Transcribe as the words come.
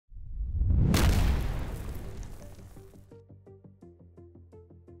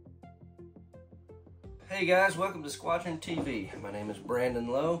Hey guys, welcome to Squadron TV. My name is Brandon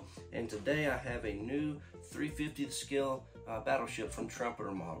Lowe, and today I have a new 350th scale battleship from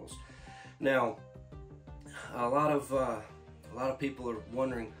Trumpeter models. Now, a lot of people are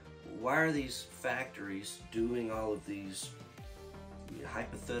wondering, why are these factories doing all of these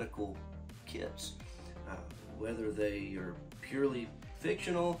hypothetical kits? Whether they are purely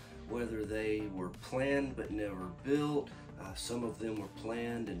fictional, whether they were planned but never built. Some of them were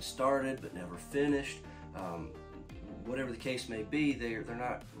planned and started but never finished. Whatever the case may be, they're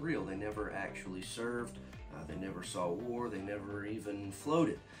not real. They never actually served. They never saw war. They never even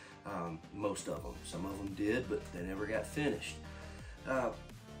floated. Most of them. Some of them did, but they never got finished.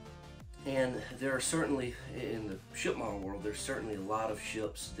 And there are certainly, in the ship model world, there's certainly a lot of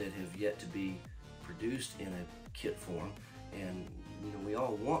ships that have yet to be produced in a kit form. And we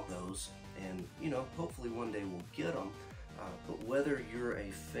all want those, and hopefully one day we'll get them. But whether you're a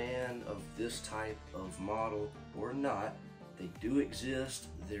fan of this type of model or not, they do exist.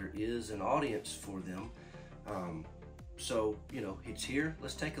 There is an audience for them. So it's here.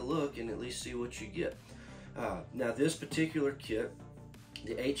 Let's take a look and at least see what you get. Now this particular kit,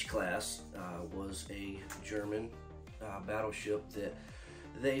 the H Class, was a German battleship that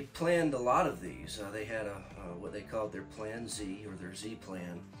they planned a lot of these. They had what they called their Plan Z, or their Z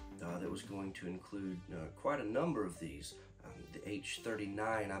plan, that was going to include quite a number of these. The H-39,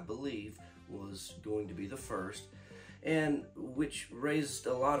 I believe, was going to be the first, and which raised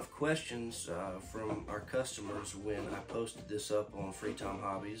a lot of questions from our customers when I posted this up on Free Time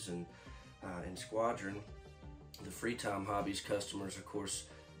Hobbies and Squadron. The Free Time Hobbies customers, of course,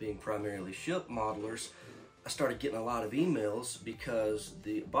 being primarily ship modelers, I started getting a lot of emails because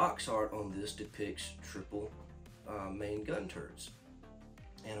the box art on this depicts triple main gun turrets.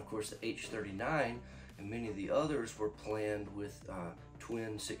 And of course the H-39 and many of the others were planned with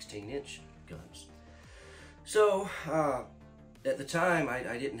twin 16-inch guns. So at the time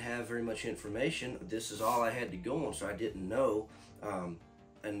I didn't have very much information. This is all I had to go on, so I didn't know.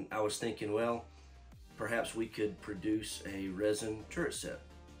 And I was thinking, well, perhaps we could produce a resin turret set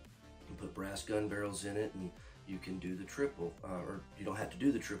and put brass gun barrels in it, and you can do the triple, or you don't have to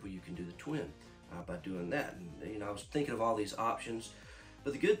do the triple, you can do the twin by doing that. And I was thinking of all these options.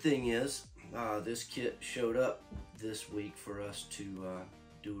 But the good thing is, this kit showed up this week for us to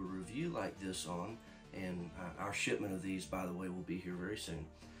do a review like this on, and our shipment of these, by the way, will be here very soon.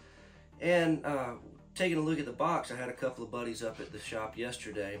 And taking a look at the box, I had a couple of buddies up at the shop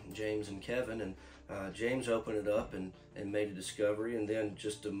yesterday, James and Kevin, and James opened it up and made a discovery, and then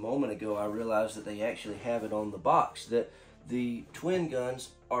just a moment ago I realized that they actually have it on the box, that the twin guns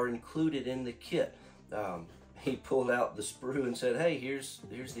are included in the kit. He pulled out the sprue and said, "Hey, here's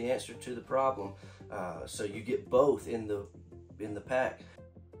the answer to the problem." So you get both in the pack.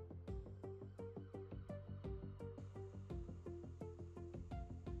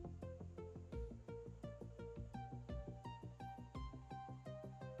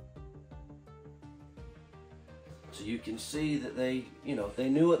 So you can see that they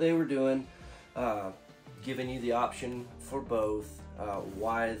knew what they were doing, giving you the option for both.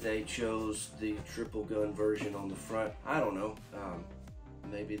 Why they chose the triple gun version on the front, I don't know.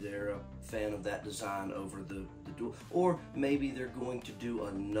 Maybe they're a fan of that design over the dual, or maybe they're going to do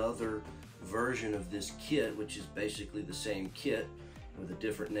another version of this kit, which is basically the same kit with a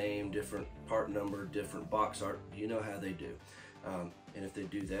different name, different part number, different box art. You know how they do. And if they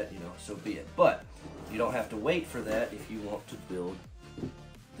do that, so be it. But you don't have to wait for that if you want to build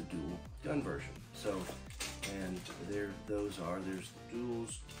the dual gun version. So, and there's the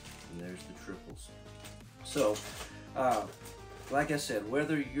duals and there's the triples. So, like I said,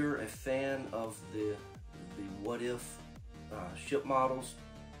 whether you're a fan of the what if ship models,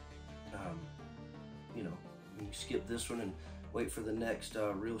 you can skip this one and wait for the next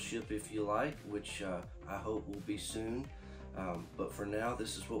real ship if you like, which I hope will be soon. But for now,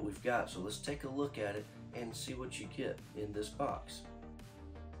 this is what we've got. So let's take a look at it and see what you get in this box.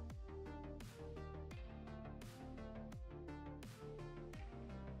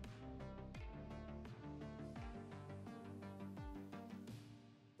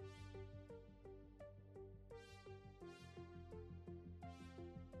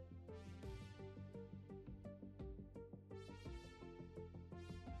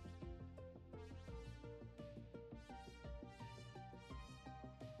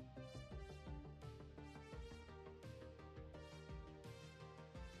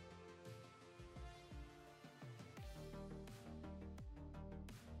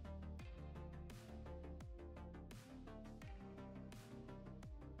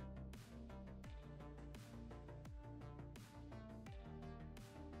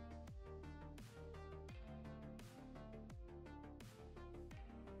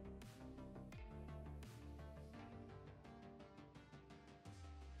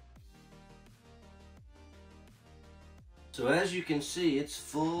 So as you can see, it's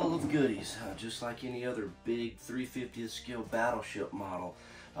full of goodies, just like any other big 350th scale battleship model.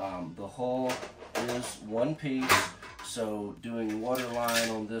 The hull is one piece, so doing waterline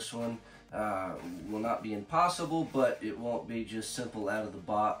on this one will not be impossible, but it won't be just simple out of the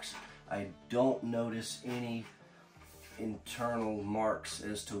box. I don't notice any internal marks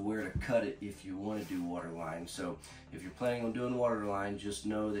as to where to cut it if you want to do waterline. So if you're planning on doing waterline, just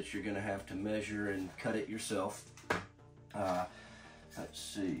know that you're going to have to measure and cut it yourself. Let's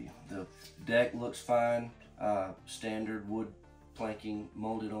see, the deck looks fine, standard wood planking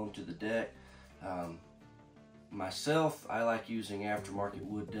molded onto the deck. Myself, I like using aftermarket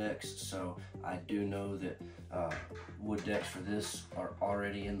wood decks, so I do know that wood decks for this are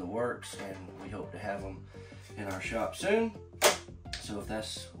already in the works, and we hope to have them in our shop soon. So if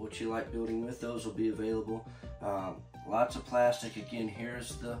that's what you like building with, those will be available. Lots of plastic. Again,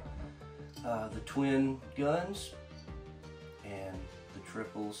 here's the twin guns and the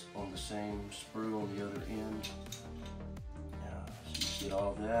triples on the same sprue on the other end. So you get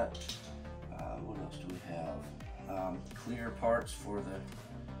all that. What else do we have? Clear parts for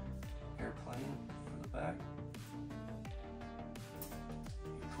the airplane for the back.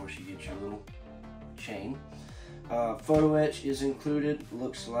 Of course, you get your little chain. Photo etch is included.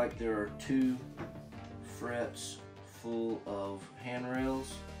 Looks like there are 2 frets full of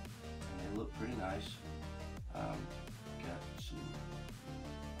handrails, and they look pretty nice. Got some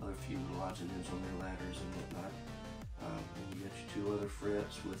other few little odds and ends on their ladders and whatnot. And you got your 2 other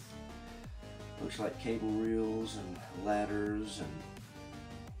frets with, looks like cable reels and ladders, and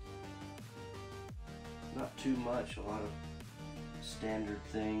not too much, a lot of standard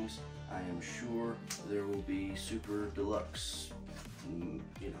things. I am sure there will be super deluxe, you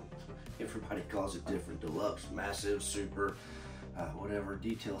know, everybody calls it different, deluxe, massive, super, whatever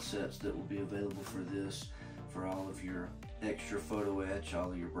detail sets that will be available for this, for all of your extra photo etch,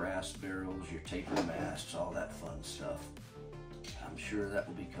 all of your brass barrels, your taper masts, all that fun stuff. I'm sure that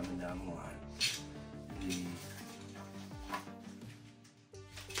will be coming down the line. The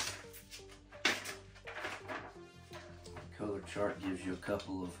color chart gives you a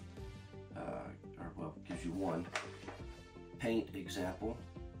couple of, gives you one paint example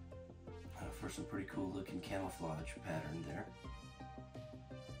for some pretty cool looking camouflage pattern there.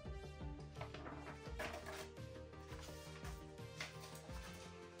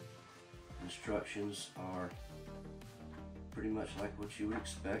 Instructions are pretty much like what you would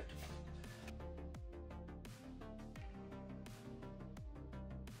expect.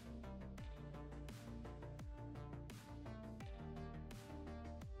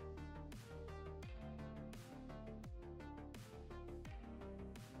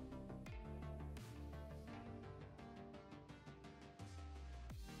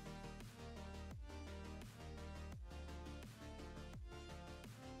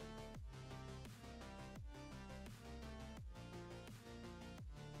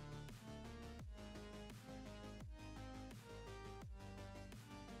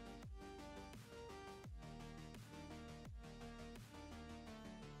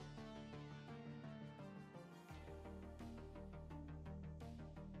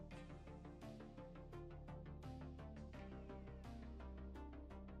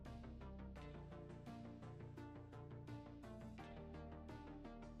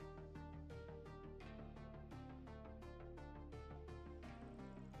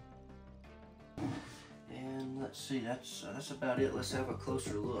 Let's see, that's about it. Let's have a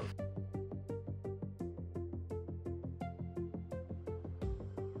closer look.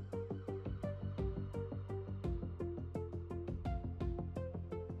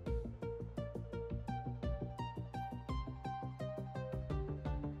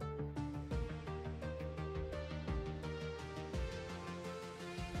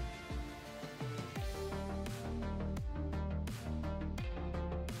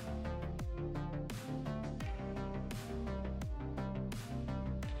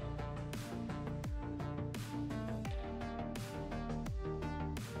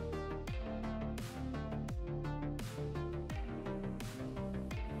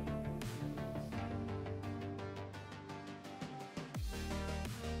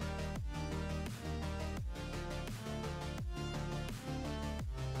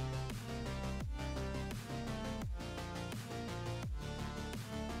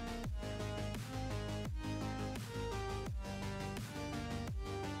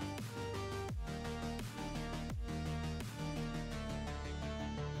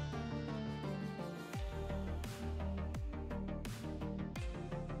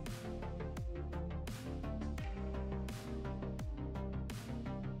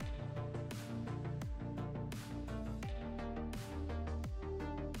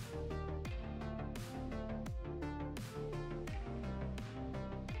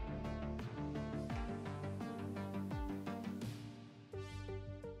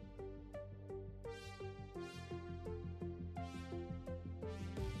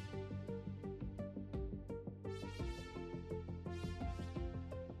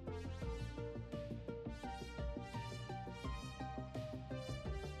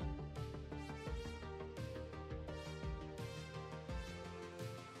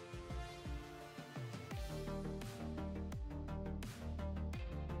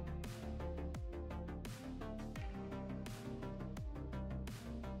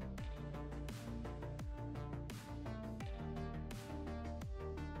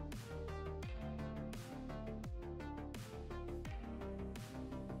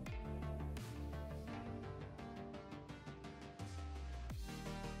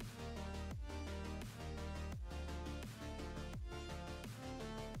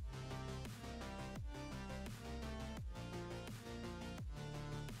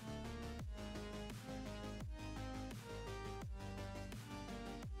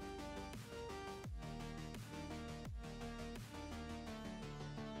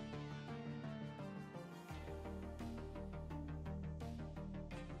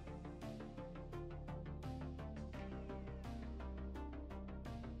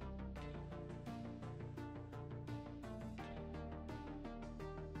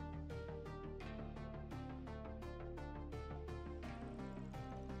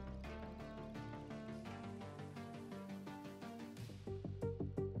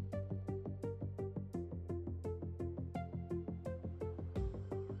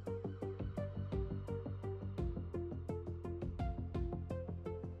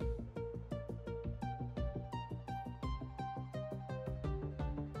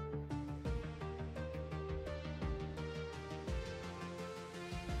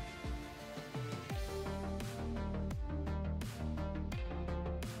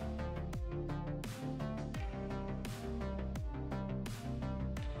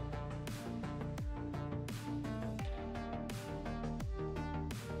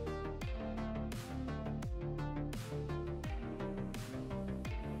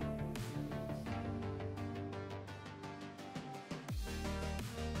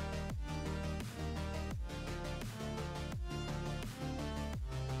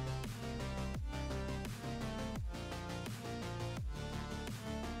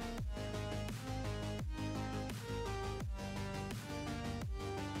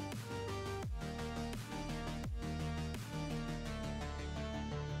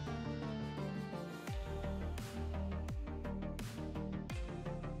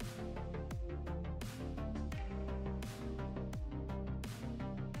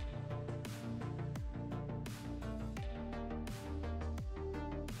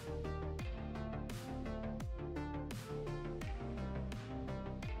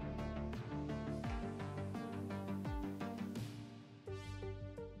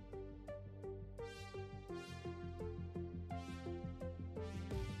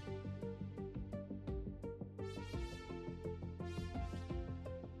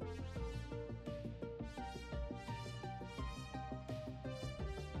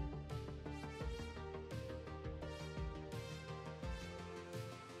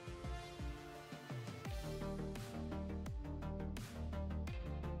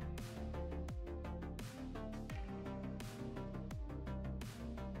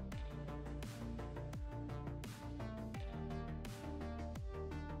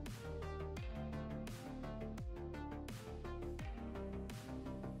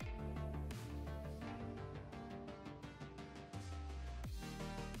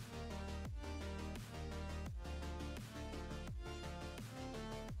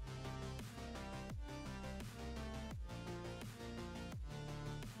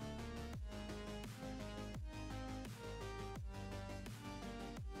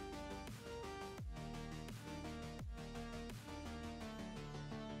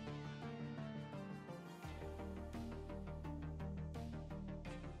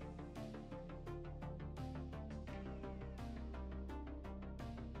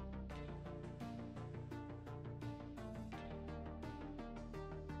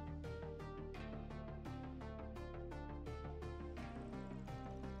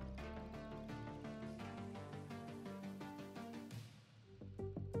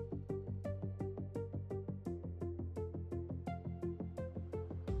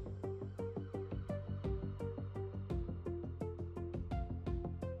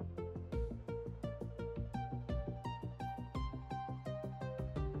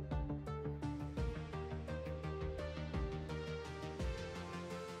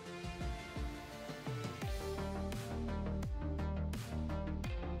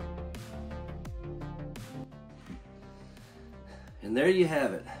 And there you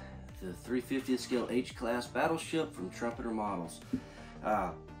have it, the 350th scale H Class Battleship from Trumpeter Models.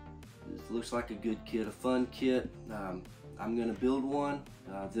 It looks like a good kit, a fun kit. I'm going to build one,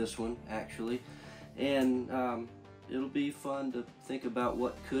 this one actually, and it'll be fun to think about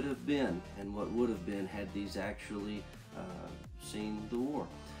what could have been and what would have been had these actually seen the war.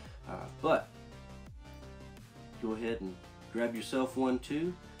 But go ahead and grab yourself one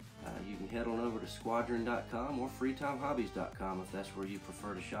too. You can head on over to squadron.com or freetimehobbies.com if that's where you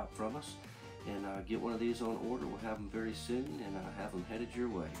prefer to shop from us, and get one of these on order. We'll have them very soon and have them headed your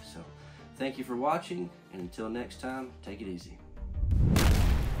way. So thank you for watching, and until next time, take it easy.